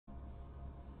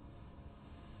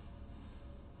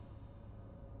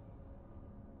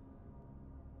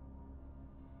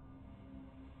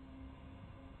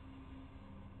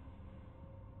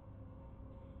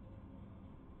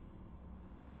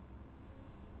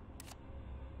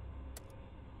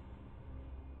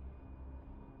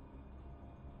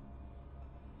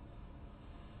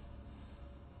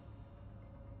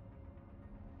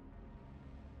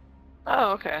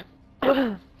Oh, okay.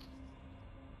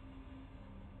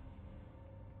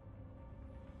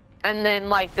 And then,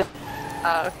 like, this.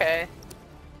 Oh, okay.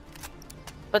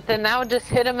 But then I would just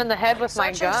hit him in the head with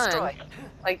my Search and gun. destroy.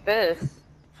 Like this.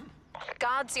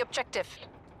 Guards the objective.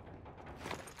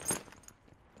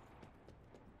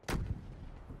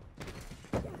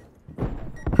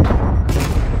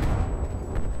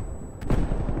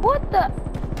 What the?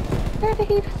 Where did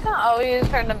he stop? Oh, he was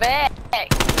turning back.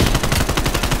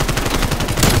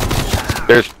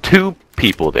 There's 2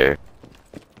 people there.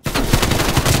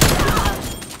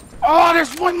 Oh,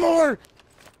 there's one more!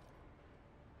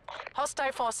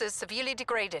 Hostile forces severely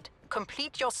degraded.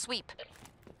 Complete your sweep.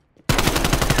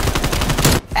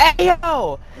 Hey,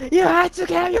 yo! You had to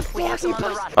get your We have fucking them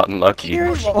on the run. Unlucky.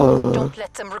 Don't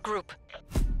let them regroup.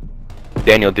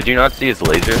 Daniel, did you not see his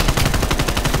laser?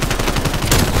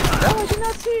 No, I did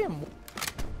not see him.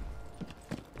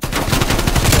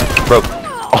 Bro,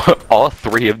 all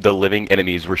 3 of the living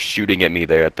enemies were shooting at me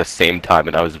there at the same time,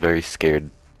 and I was very scared.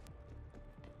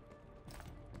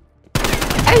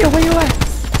 Hey, where you at?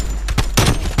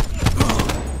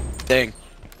 Dang.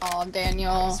 Oh,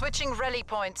 Daniel. Switching rally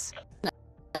points.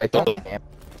 I don't.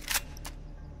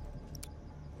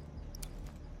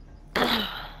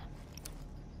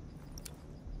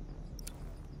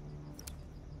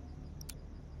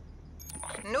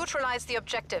 Neutralize the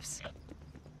objectives.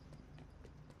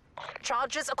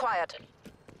 Charges acquired.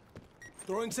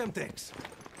 Throwing Semtex.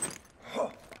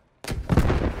 We're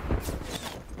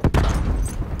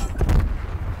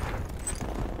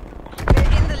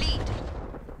in the lead.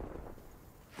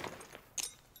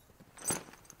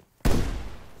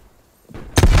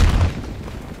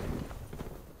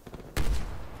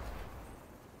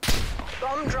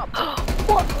 Bomb dropped.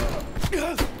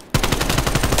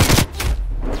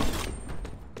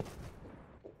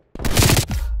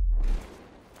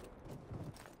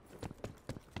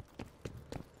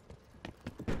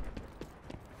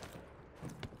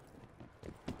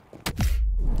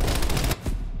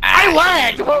 I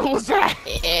lagged! What was that?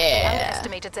 Yeah.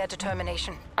 Underestimated their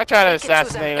determination. I tried to Take it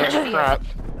to them. assassinate him. Crap.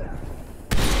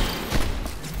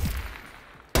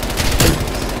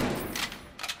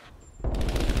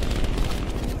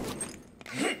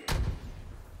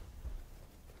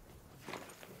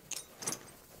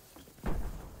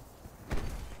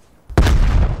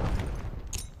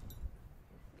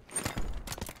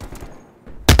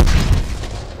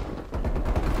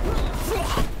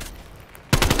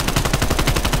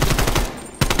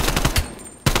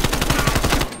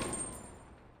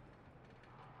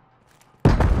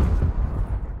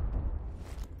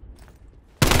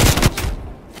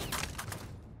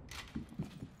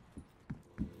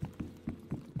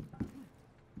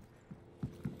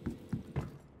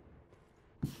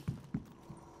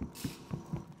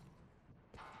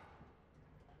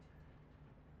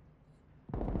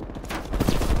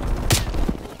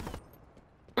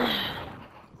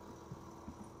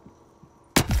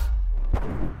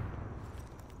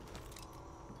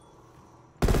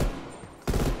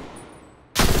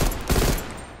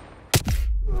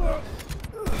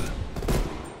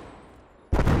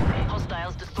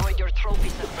 Hostiles destroyed your trophy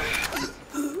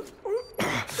system.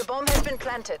 The bomb has been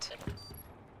planted.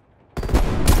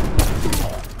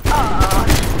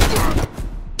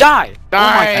 Die! Oh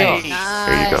my Die! gosh.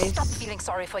 There you go. Stop feeling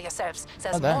sorry for yourselves.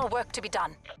 There's Okay. more work to be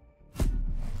done.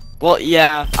 Well,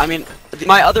 yeah, I mean,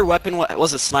 my other weapon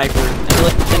was a sniper, and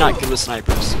really, they're not good with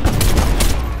snipers.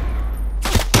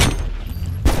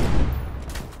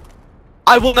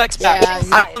 I will next match.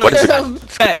 Yeah, What is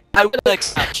it? I will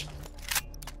next match.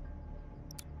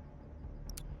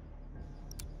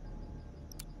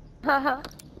 Haha.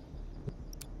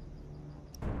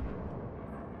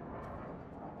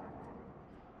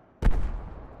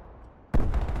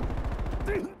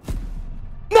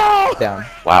 No! Down.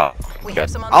 Wow. We Got have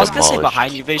some on I was gonna say demolished.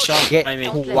 behind you, Vaishon. Get I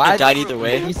mean, you what? died either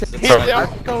way. You said Sorry.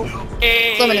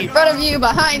 Someone in front of you,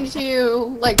 behind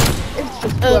you. Like, it's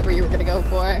just whoever you were gonna go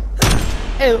for.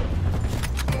 Ew.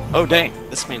 Oh dang,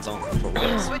 this man's on.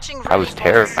 Switching I was rally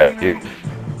points. terrified, dude.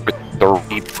 With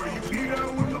 3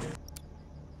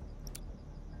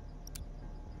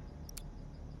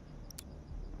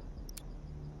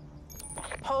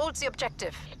 Hold the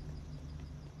objective.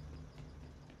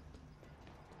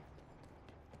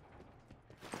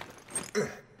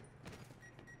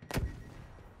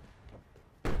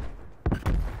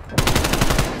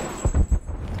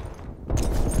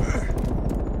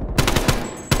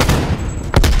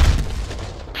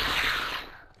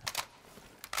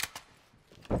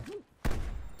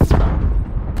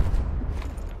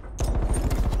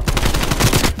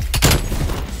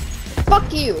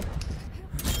 Fuck you.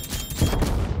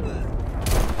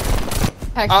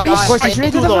 Actually, Of course, you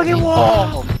straight to the fucking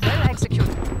wall. Well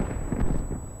executed.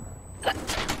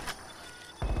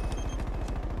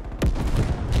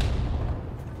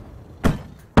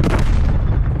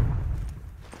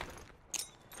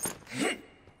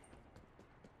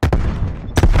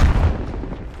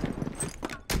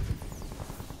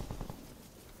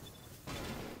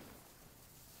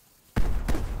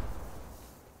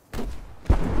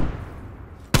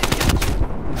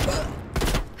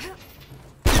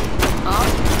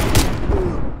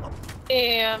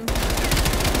 Damn.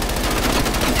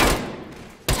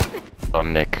 Oh,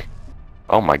 Nick.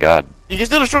 Oh my god. You can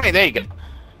still destroy it. There you go.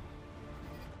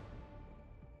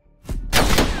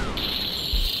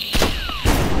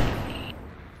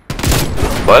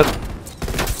 What?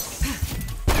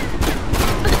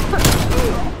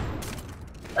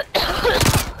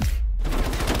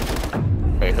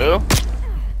 Wait, who?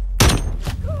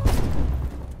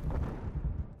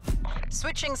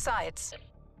 Switching sides.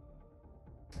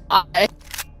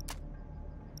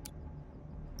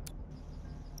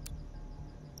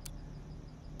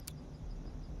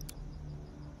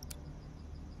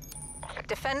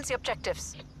 Defend the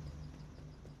objectives.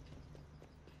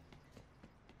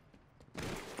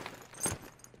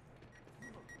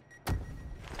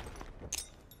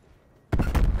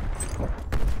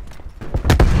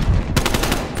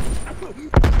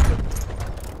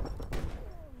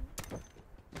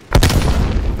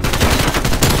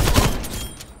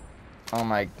 Oh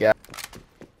my god.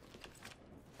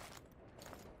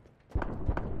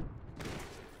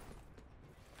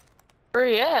 Where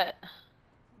you at?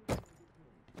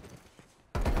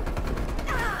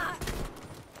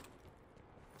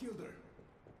 Killed her.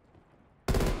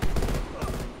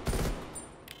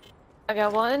 I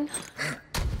got one.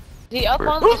 The up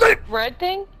on the red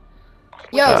thing?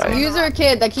 Yo, Nice. user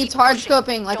kid that keeps hard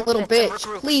scoping like a little bitch.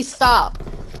 Please stop.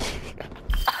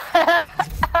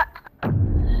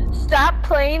 Stop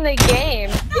playing the game.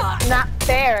 It's not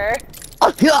fair.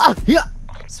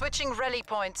 Switching rally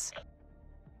points.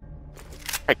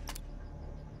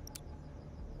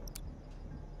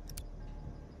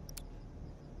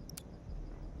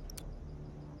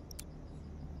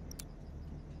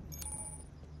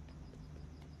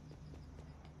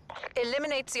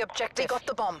 Eliminate the objective. They got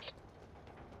the bomb.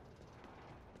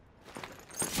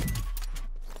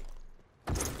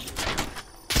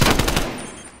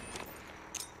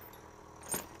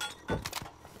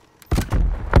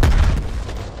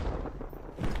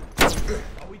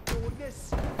 Are we doing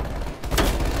this?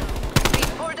 We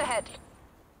pulled ahead.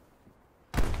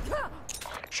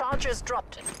 Charges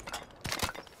dropped.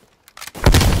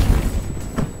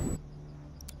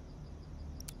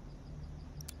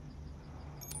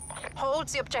 Hold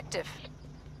the objective.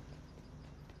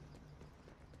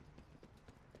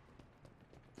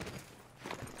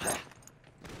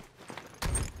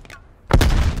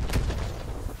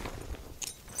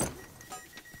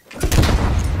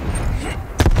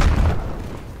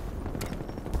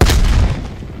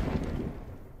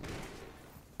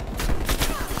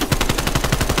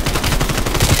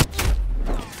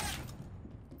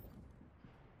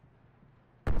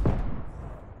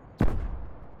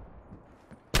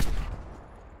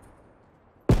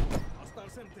 Hostile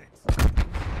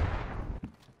Semtex.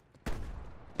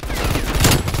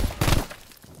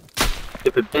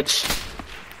 Stupid bitch.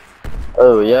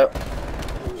 Oh, yep.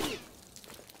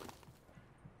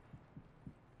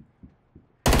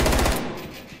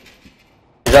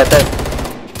 Is that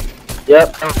that?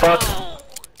 Yep. Oh, fuck.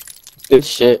 Good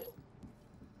shit.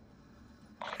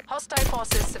 Hostile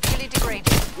forces severely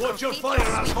degraded. Watch your Complete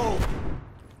fire, sweep. asshole!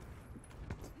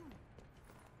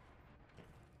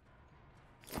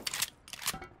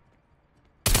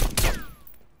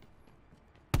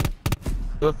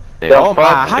 Yeah, Oh my,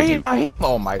 fuck. how you?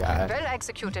 Oh my god. Well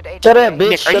executed, agent. Shut up, bitch.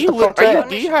 Nick, are Shut you? the fuck Are you? up.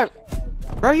 Do you have?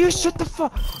 Bro, you shut the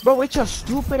fuck. Bro, it's your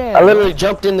stupid ass. I literally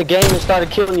jumped in the game and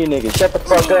started killing you niggas. Shut the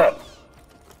fuck up.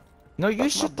 No, you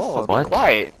shut the fuck. What?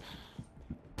 Quiet.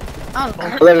 I don't know.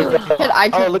 I literally- Kid, I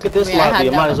Oh, look at this me, I lobby.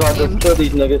 had I might as well that go kill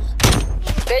these niggas.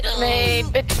 Bitch made,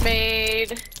 bitch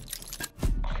made.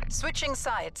 Switching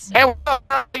sides. Hey, what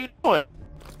are you doing?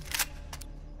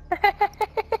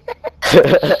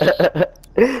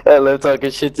 I love talking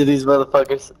shit to these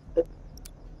motherfuckers.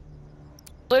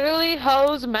 Literally,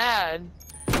 hoes mad.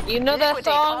 You know that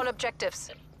Liquidate all song? objectives.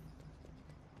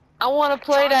 I want to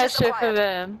play that Charges shit for acquired.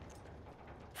 them.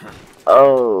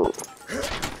 Oh.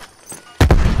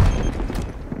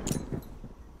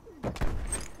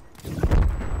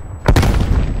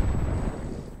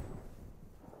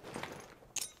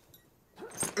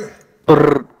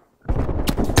 Brrr.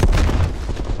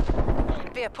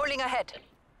 We are pulling ahead.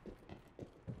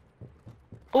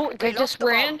 Oh, they We just lost the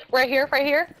ran. bomb. Right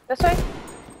here. This way.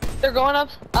 They're going up.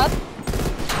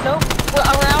 Nope.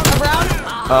 Around.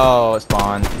 Oh, it's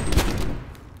spawn.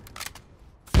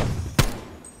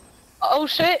 Oh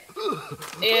shit.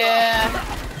 Yeah.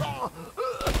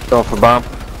 Going for bomb.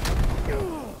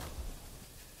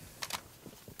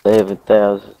 They have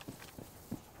 1,000.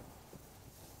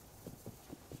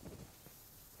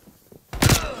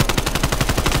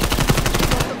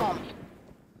 Lost the bomb.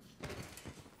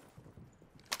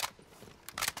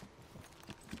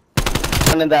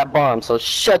 Running that bomb, so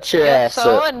shut your That's ass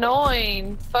so up.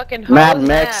 annoying. Fucking Mad hoes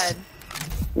Max. mad.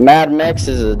 Mad Max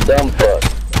is a dumb fuck.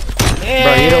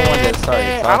 Bro, you don't want to start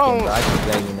I talking, don't- but I just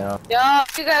let you know. Yo,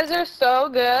 you guys are so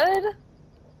good.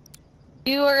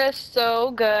 You are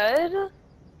so good.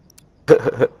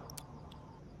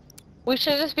 We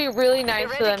should just be really nice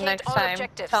to them Eradicate next all time.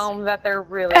 objectives. Tell them that they're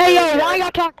really Hey, really yo, why good.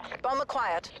 y'all talk? Bomb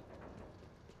acquired.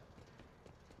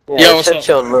 Yeah, Yo, what's shut up?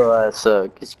 your little ass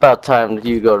up. It's about time that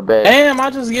you go to bed. Damn, I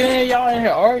just get in, y'all in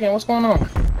here arguing. What's going on?